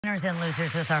Winners and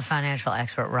losers with our financial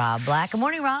expert, Rob Black. Good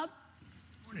morning, Rob.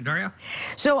 Morning, Daria.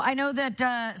 So I know that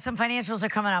some financials are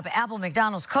coming up. Apple,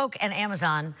 McDonald's, Coke, and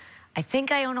Amazon. I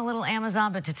think I own a little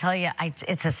Amazon, but to tell you,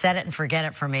 it's a set it and forget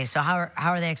it for me. So how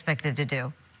are they expected to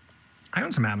do? I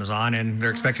own some Amazon, and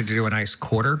they're expected to do a nice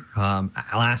quarter.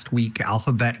 Last week,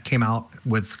 Alphabet came out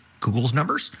with Google's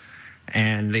numbers,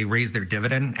 and they raised their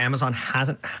dividend. Amazon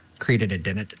hasn't created a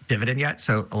dividend yet,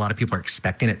 so a lot of people are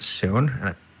expecting it soon, and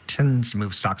it tends to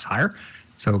move stocks higher.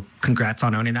 So congrats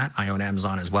on owning that. I own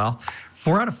Amazon as well.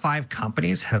 4 out of 5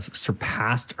 companies have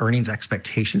surpassed earnings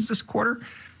expectations this quarter.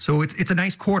 So it's a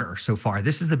nice quarter so far.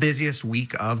 This is the busiest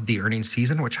week of the earnings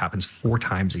season, which happens 4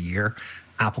 times a year.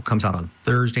 Apple comes out on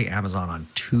Thursday, Amazon on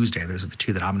Tuesday. Those are the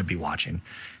 2 that I'm going to be watching.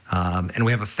 And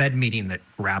we have a Fed meeting that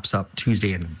wraps up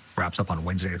Tuesday and wraps up on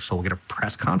Wednesday. So we'll get a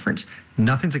press conference.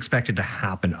 Nothing's expected to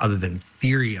happen other than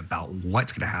theory about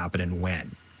what's going to happen and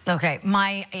when. Okay,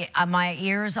 my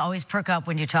ears always perk up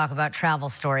when you talk about travel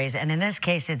stories, and in this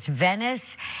case, it's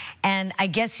Venice, and I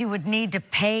guess you would need to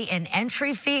pay an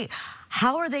entry fee.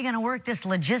 How are they going to work this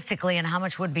logistically, and how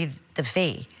much would be the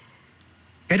fee?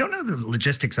 I don't know the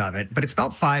logistics of it, but it's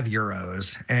about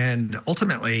 €5, and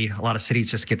ultimately, a lot of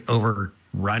cities just get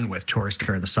overrun with tourists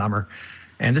during the summer.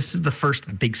 And this is the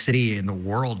first big city in the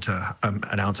world to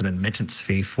announce an admittance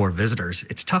fee for visitors.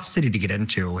 It's a tough city to get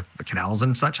into with the canals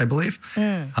and such, I believe.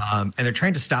 And they're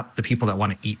trying to stop the people that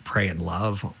want to eat, pray, and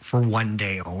love for one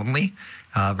day only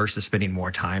versus spending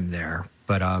more time there.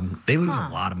 But they lose a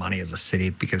lot of money as a city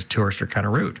because tourists are kind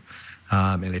of rude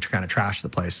and they kind of trash the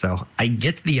place. So I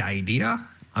get the idea.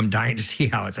 I'm dying to see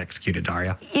how it's executed,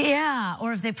 Daria. Yeah,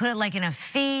 or if they put it like in a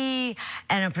fee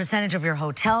and a percentage of your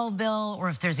hotel bill, or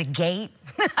if there's a gate.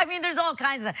 I mean, there's all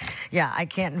kinds of, yeah, I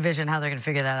can't envision how they're going to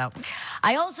figure that out.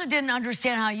 I also didn't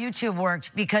understand how YouTube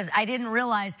worked because I didn't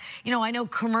realize, you know, I know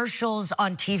commercials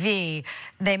on TV,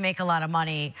 they make a lot of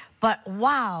money, but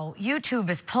wow, YouTube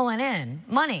is pulling in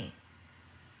money.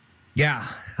 Yeah.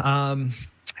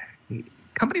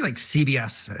 Company like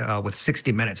CBS with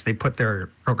 60 Minutes, they put their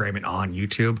programming on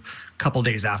YouTube a couple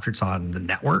days after it's on the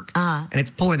network. And it's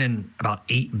pulling in about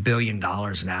 $8 billion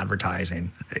in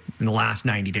advertising in the last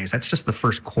 90 days. That's just the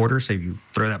first quarter. So if you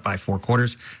throw that by 4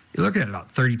 quarters, you're looking at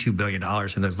about $32 billion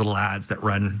in those little ads that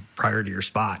run prior to your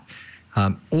spot.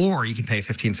 Or you can pay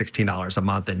 $15, $16 a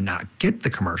month and not get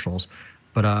the commercials.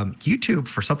 But YouTube,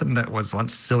 for something that was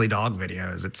once silly dog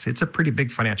videos, it's a pretty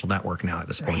big financial network now at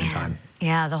this point in time.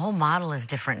 Yeah, the whole model is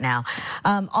different now.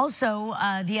 Also,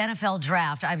 the NFL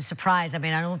draft, I'm surprised. I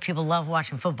mean, I know people love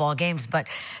watching football games, but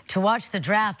to watch the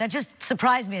draft, that just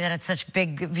surprised me that it's such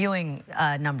big viewing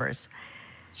numbers.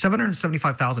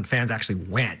 775,000 fans actually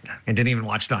went and didn't even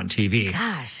watch it on TV.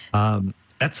 Gosh.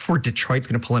 That's for Detroit's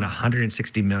going to pull in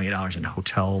 $160 million in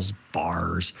hotels,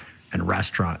 bars, and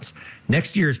restaurants.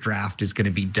 Next year's draft is going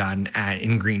to be done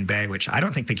in Green Bay, which I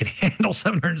don't think they can handle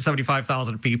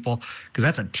 775,000 people because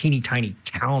that's a teeny tiny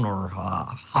town or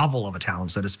hovel of a town,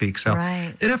 so to speak. So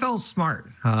right. The NFL is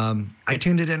smart. I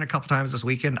tuned it in a couple times this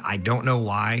weekend. I don't know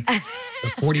why. The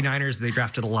 49ers, they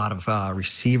drafted a lot of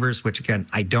receivers, which again,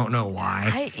 I don't know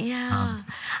why.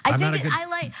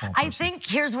 I think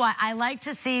here's why. I like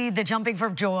to see the jumping for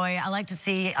joy. I like to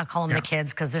see, I call them the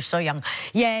kids because they're so young.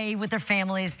 Yay, with their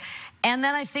families. And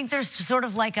then I think there's sort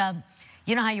of like a,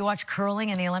 you know how you watch curling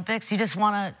in the Olympics? You just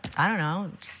want to, I don't know,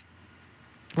 just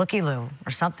looky-loo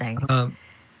or something.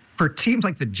 For teams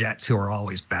like the Jets, who are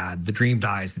always bad, the dream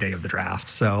dies the day of the draft.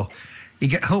 So you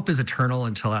get hope is eternal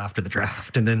until after the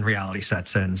draft, and then reality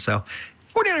sets in. So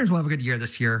 49ers will have a good year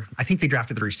this year. I think they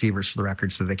drafted the receivers for the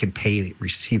record so they can pay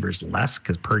receivers less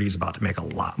because Purdy's about to make a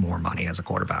lot more money as a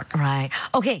quarterback. Right.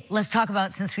 Okay, let's talk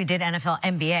about, since we did NFL,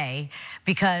 NBA,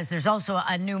 because there's also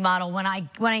a new model. When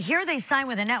I hear they sign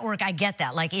with a network, I get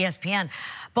that, like ESPN.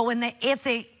 But if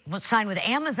they sign with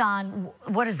Amazon,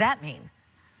 what does that mean?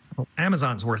 Well,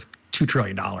 Amazon's worth $2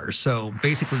 trillion. So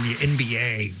basically the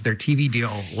NBA, their TV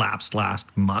deal lapsed last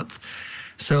month.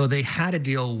 So they had a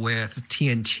deal with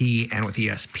TNT and with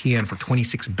ESPN for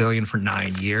 $26 billion for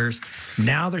 9 years.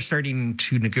 Now they're starting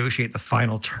to negotiate the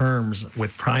final terms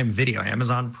with Prime Video,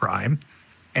 Amazon Prime,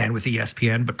 and with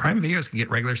ESPN. But Prime Videos can get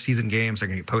regular season games. They're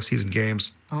going to get postseason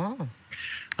games.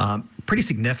 Pretty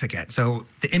significant. So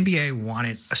the NBA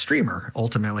wanted a streamer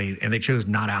ultimately, and they chose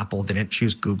not Apple. They didn't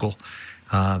choose Google.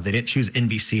 They didn't choose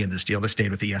NBC in this deal. They stayed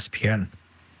with ESPN.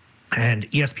 And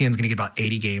ESPN's going to get about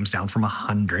 80 games down from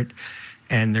 100.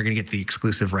 And they're going to get the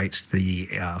exclusive rights to the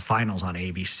finals on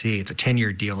ABC. It's a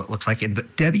 10-year deal, it looks like. And the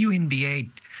WNBA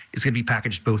is going to be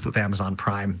packaged both with Amazon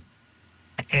Prime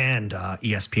and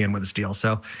ESPN with this deal.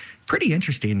 So pretty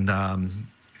interesting.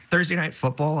 Thursday Night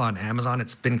Football on Amazon,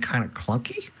 it's been kind of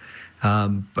clunky.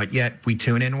 But yet we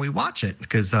tune in and we watch it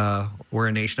because we're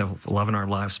a nation of loving our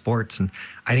live sports. And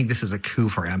I think this is a coup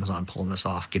for Amazon pulling this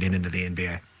off, getting into the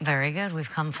NBA. Very good. We've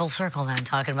come full circle then,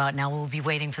 talking about now we'll be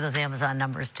waiting for those Amazon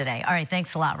numbers today. All right,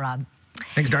 thanks a lot, Rob.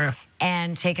 Thanks, Daria.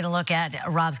 And taking a look at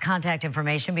Rob's contact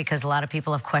information, because a lot of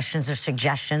people have questions or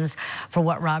suggestions for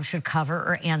what Rob should cover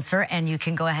or answer. And you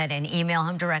can go ahead and email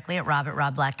him directly at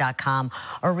rob@robblack.com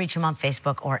or reach him on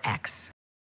Facebook or X.